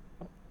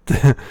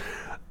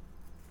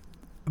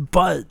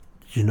 But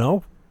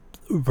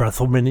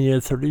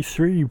WrestleMania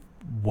 33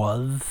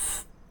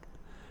 was,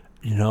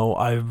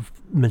 I've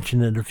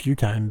mentioned it a few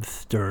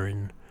times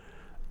during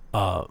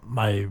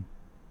my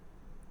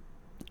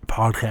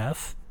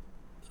podcast,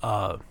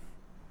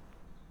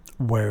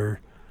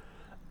 where,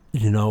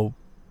 no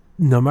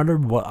matter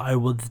what I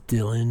was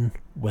dealing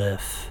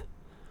with,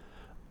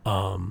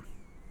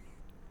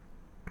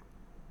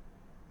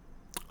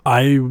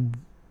 I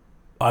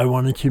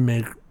wanted to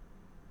make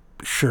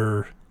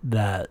sure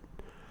that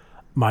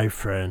my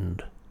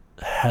friend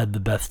had the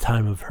best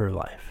time of her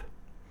life.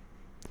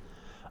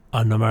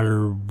 No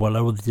matter what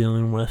I was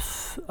dealing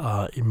with,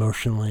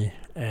 emotionally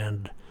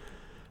and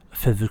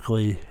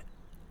physically,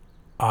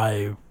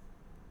 I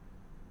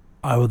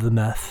was a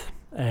mess.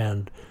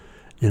 And,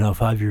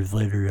 5 years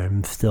later,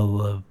 I'm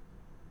still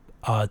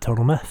a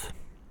total mess.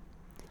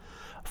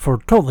 For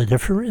totally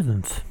different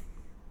reasons.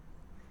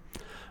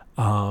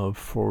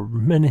 For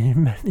many,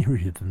 many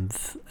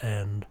reasons.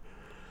 And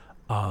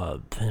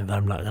things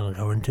I'm not going to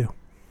go into.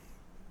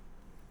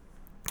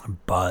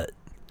 But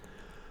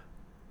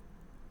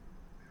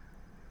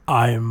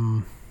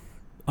I'm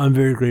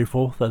very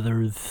grateful that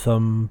there's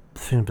some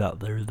things out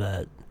there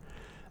that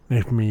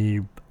make me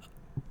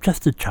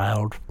just a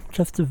child,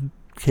 just a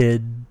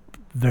kid,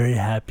 very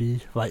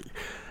happy. Like,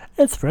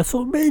 it's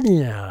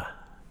WrestleMania.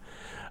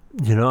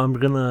 I'm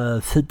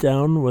gonna sit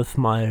down with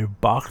my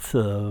box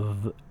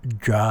of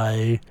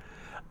dry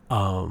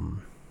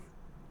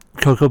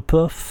Cocoa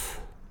Puffs,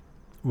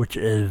 which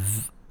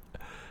is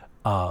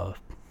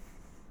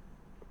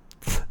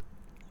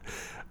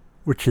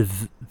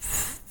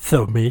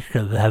so me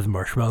because it has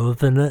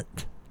marshmallows in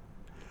it.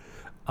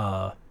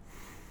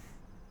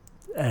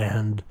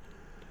 And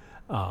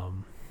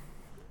going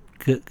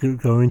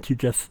to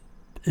just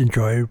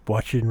enjoy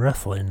watching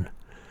wrestling.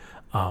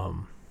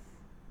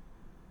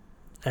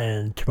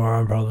 And tomorrow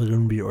I'm probably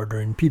going to be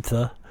ordering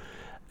pizza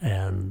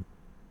and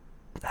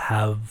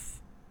have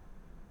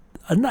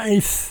a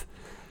nice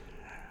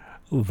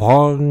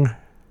long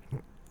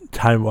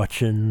time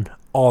watching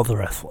all the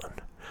wrestling.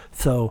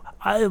 So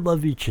I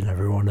love each and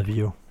every one of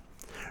you.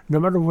 No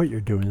matter what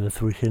you're doing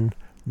this weekend,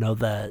 know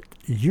that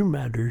you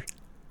matter,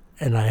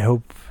 and I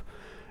hope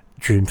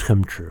dreams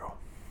come true.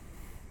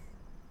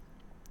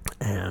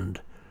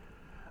 And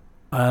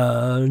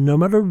no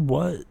matter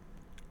what,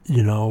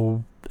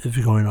 is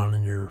going on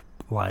in your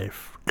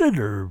life, good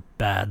or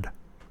bad,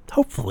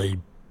 hopefully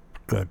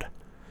good.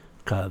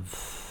 And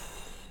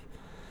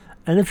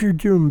if you're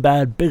doing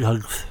bad, big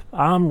hugs.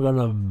 I'm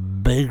gonna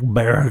big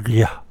bear hug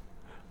you.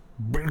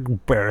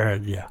 Big bear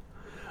hug you.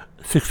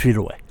 6 feet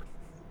away.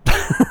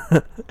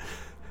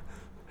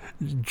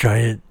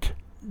 Giant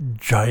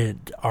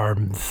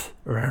arms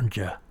around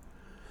you.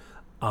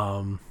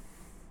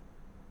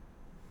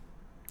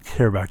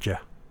 Care about you.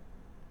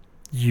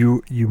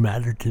 You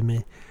matter to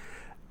me.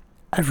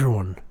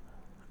 Everyone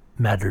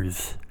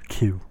matters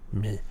to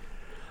me.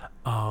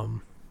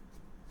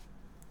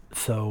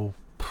 So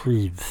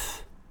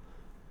please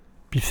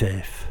be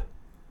safe.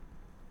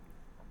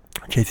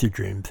 Chase your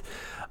dreams.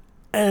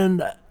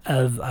 And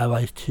as I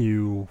like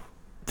to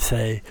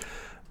say,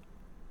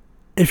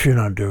 if you're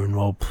not doing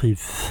well,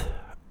 please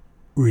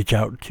reach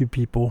out to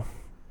people.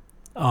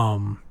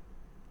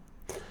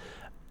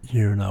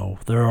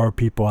 There are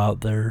people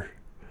out there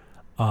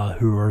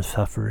who are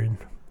suffering,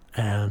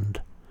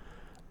 and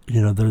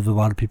there's a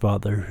lot of people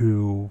out there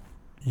who,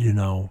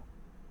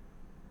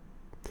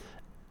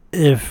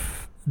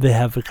 if they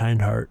have a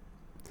kind heart,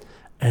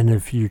 and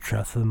if you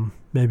trust them,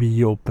 maybe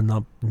you open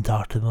up and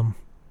talk to them.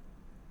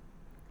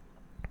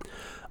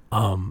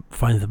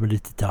 Find somebody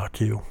to talk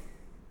to,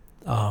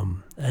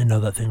 and know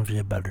that things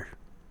get better.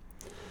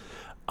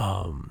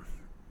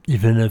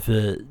 Even if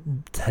it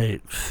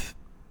takes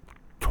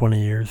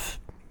 20 years,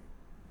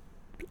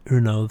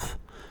 who knows?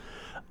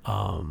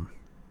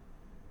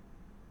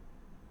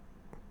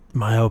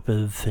 My hope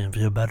is things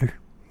get better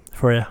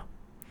for you.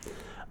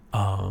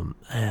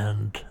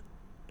 And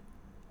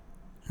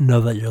know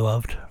that you're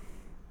loved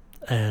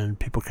and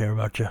people care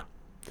about you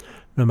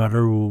no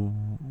matter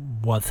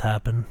what's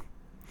happened.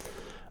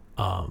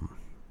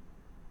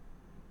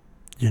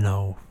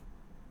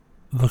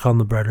 Look on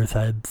the brighter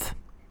sides.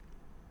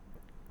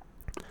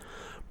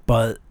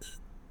 But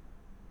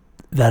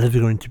that is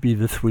going to be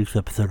this week's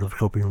episode of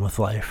Coping with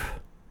Life.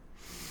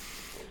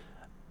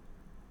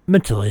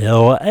 Mentally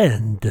ill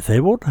and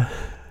disabled.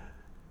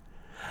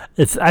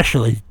 It's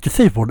actually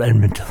disabled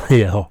and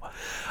mentally ill.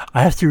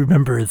 I have to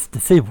remember it's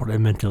disabled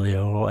and mentally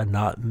ill and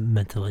not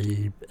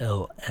mentally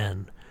ill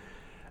and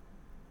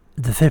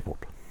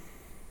disabled.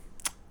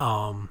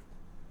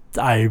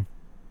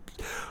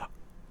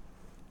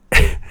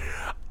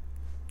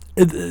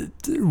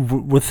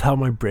 With how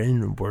my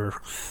brain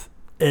works,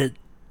 it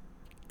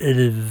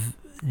is,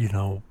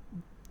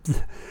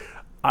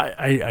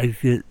 I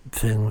get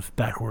things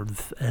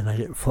backwards and I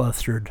get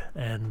flustered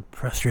and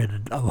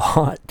frustrated a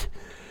lot.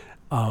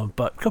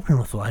 But coping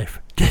with life,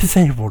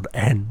 disabled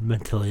and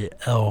mentally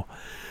ill,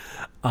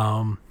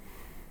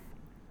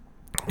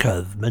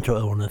 because mental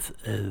illness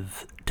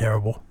is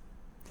terrible,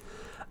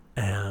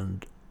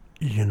 and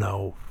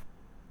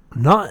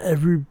not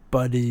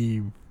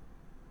everybody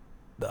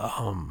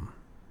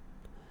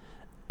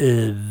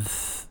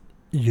is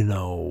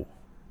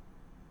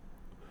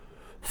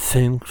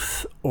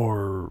thinks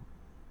or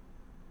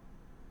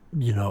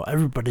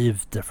everybody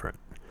is different.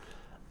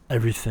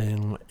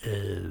 Everything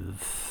is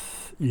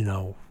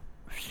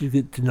if you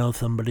get to know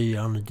somebody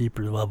on a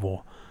deeper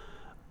level,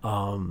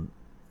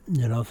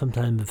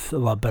 sometimes it's a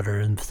lot better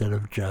instead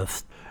of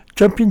just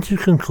jumping to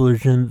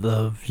conclusions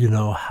of,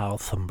 how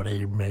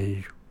somebody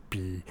may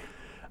be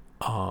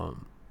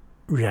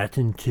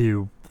reacting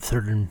to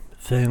certain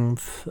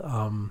things,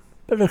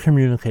 better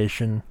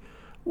communication,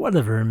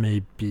 whatever it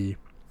may be.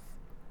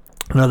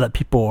 Know that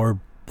people are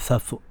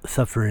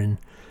suffering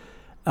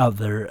out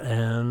there,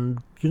 and,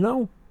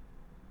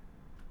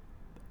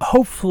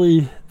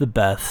 hopefully the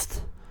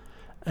best.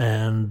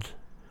 And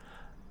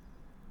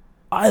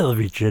I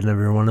love each and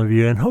every one of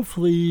you, and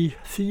hopefully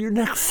see you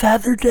next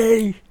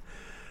Saturday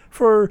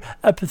for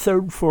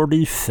episode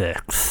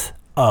 46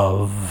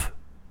 of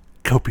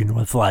Coping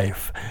with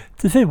Life,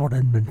 Disabled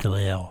and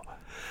Mentally Ill.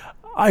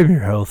 I'm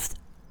your host,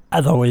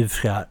 as always,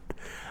 Scott.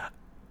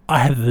 I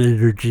have the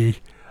energy,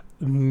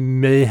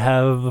 may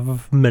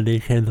have many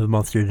cans of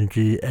Monster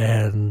Energy,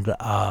 and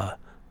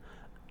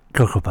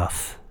Cocoa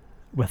Puffs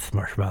with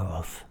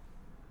marshmallows.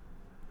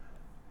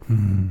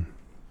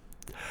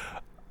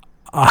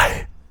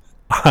 I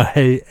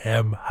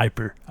am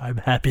hyper. I'm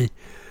happy.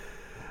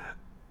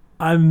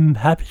 I'm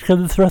happy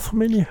because it's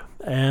WRESTLEMANIA.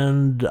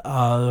 And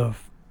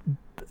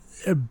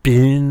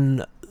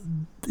being,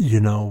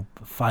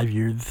 5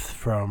 years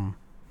from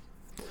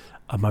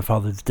my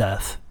father's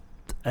death.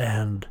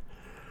 And,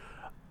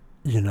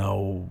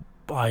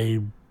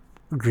 I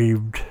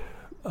grieved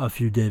a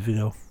few days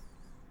ago.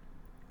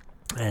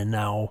 And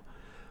now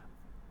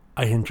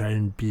I can try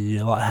and be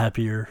a lot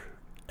happier.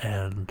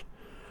 And,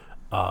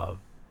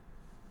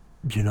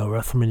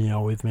 WRESTLEMANIA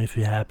always makes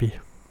me happy.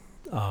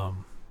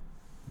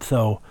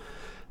 So,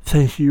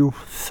 thank you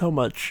so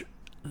much.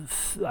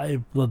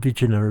 I love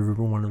each and every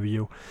one of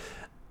you.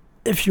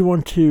 If you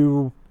want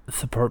to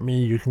support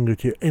me, you can go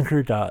to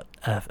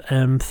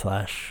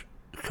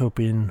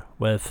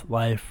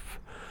anchor.fm/copingwithlife.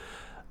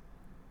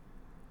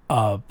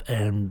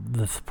 And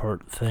the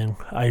support thing.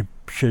 I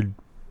should,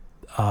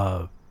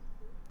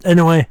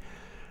 anyway,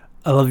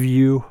 I love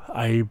you.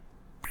 I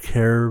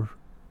care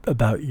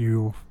about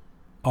you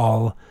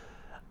all.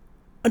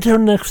 Until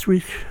next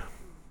week,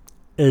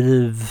 it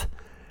is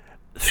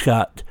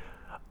Scott.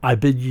 I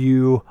bid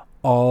you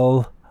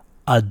all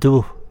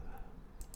adieu.